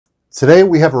Today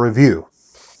we have a review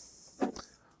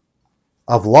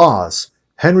of Law's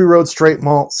Henry Road Straight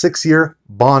Malt 6-year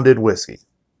bonded whiskey.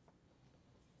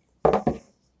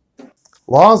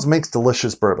 Law's makes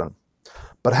delicious bourbon,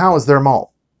 but how is their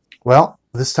malt? Well,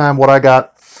 this time what I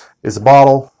got is a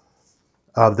bottle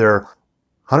of their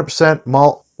 100%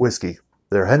 malt whiskey,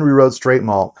 their Henry Road Straight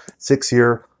Malt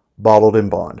 6-year bottled in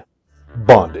bond.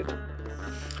 Bonded.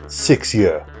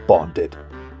 6-year bonded.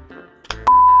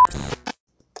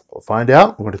 We'll find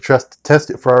out. We're going to test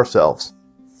it for ourselves.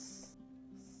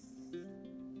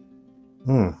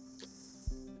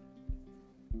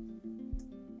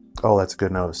 Oh, that's a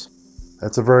good nose.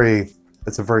 It's a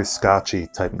very scotchy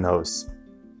type nose.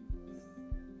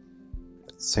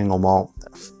 Single malt,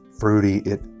 fruity.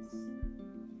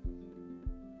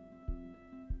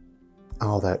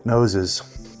 That nose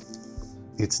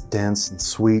it's dense and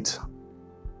sweet.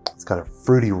 It's got a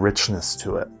fruity richness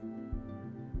to it.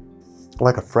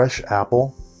 Like a fresh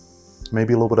apple,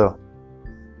 maybe a little bit of,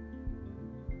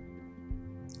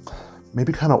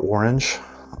 maybe kind of orange,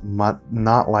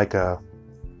 not like a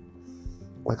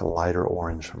lighter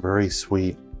orange. Very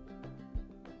sweet,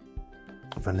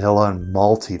 vanilla and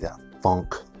malty. That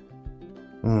funk.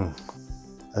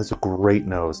 That's a great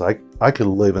nose. I could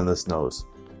live in this nose.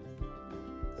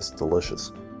 It's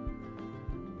delicious.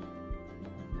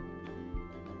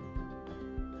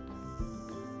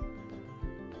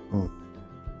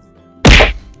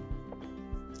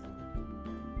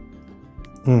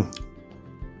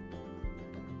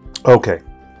 Okay.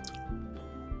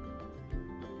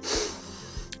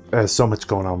 There's so much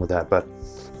going on with that, but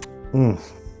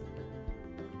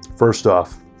first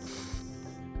off,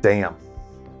 damn.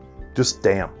 Just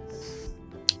damn.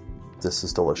 This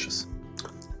is delicious.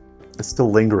 It's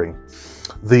still lingering.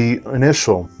 The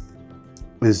initial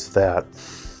is that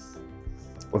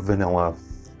vanilla,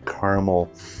 caramel,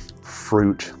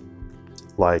 fruit,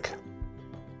 like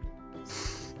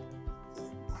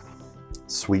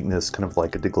sweetness, kind of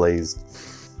like a deglazed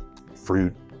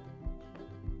fruit.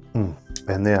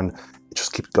 And then it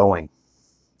just keeps going.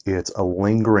 It's a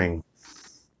lingering,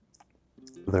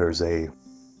 there's a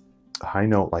high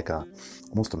note, like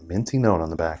almost a minty note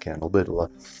on the back end, a little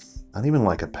bit, not even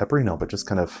like a peppery note, but just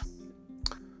kind of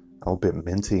a little bit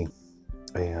minty,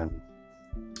 and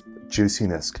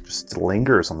juiciness just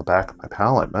lingers on the back of my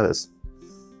palate. That's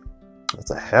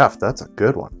a heft. That's a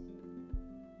good one.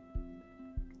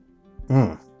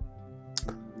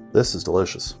 This is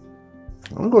delicious.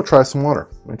 I'm gonna go try some water.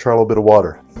 Let me try a little bit of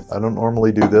water. I don't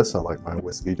normally do this. I like my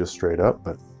whiskey just straight up,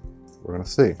 but we're gonna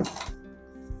see.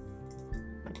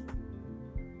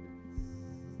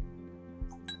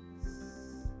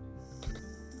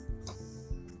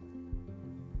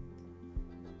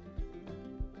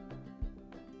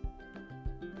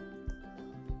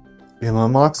 It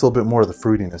unlocks a little bit more of the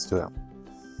fruitiness to it.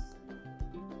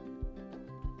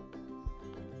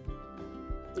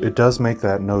 It does make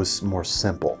that nose more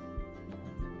simple.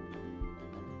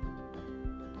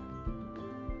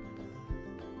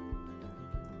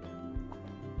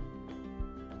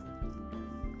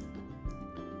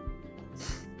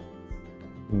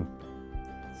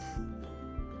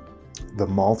 The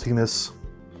maltiness.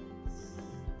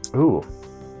 Ooh.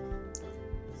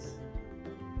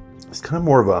 It's kind of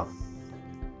more of a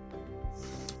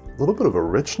little bit of a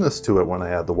richness to it when I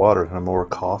add the water, and a more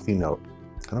coffee note.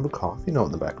 Kind of a coffee note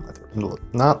in the back of my throat.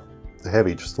 Not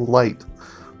heavy, just a light,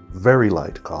 very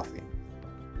light coffee.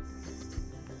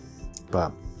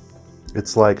 But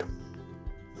it's like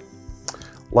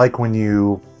when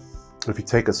if you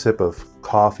take a sip of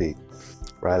coffee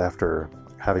right after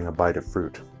having a bite of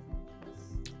fruit.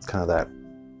 It's kind of that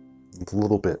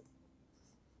little bit.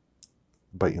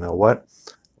 But you know what?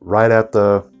 Right at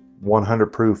the 100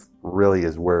 proof really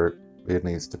is where it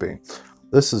needs to be.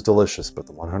 This is delicious, but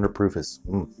the 100 proof is,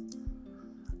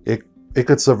 it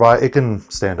could survive. It can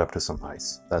stand up to some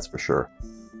ice, that's for sure.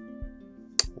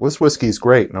 This whiskey is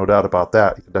great, no doubt about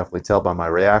that. You can definitely tell by my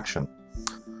reaction.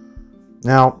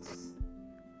 Now,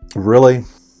 really,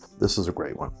 this is a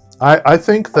great one. I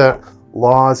think that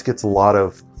Law's gets a lot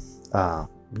of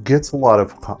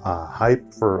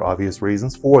hype for obvious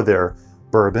reasons, for their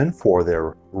bourbon, for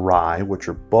their rye, which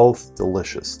are both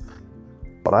delicious.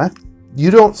 But you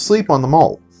don't sleep on the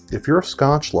malt. If you're a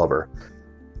Scotch lover,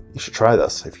 you should try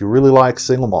this. If you really like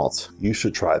single malts, you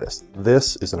should try this.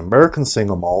 This is an American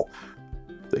single malt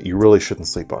that you really shouldn't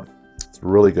sleep on. It's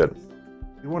really good.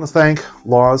 We want to thank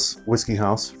Law's Whiskey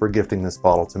House for gifting this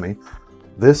bottle to me.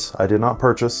 This I did not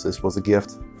purchase. This was a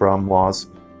gift from Law's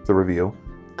to review.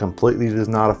 Completely does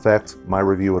not affect my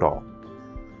review at all.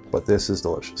 But this is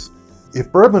delicious.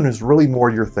 If bourbon is really more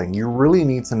your thing, you really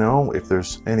need to know if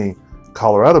there's any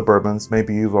Colorado bourbons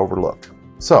maybe you've overlooked.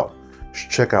 So you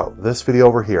should check out this video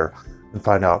over here and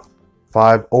find out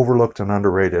 5 overlooked and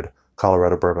underrated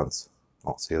Colorado bourbons.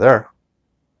 I'll see you there.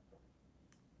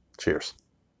 Cheers.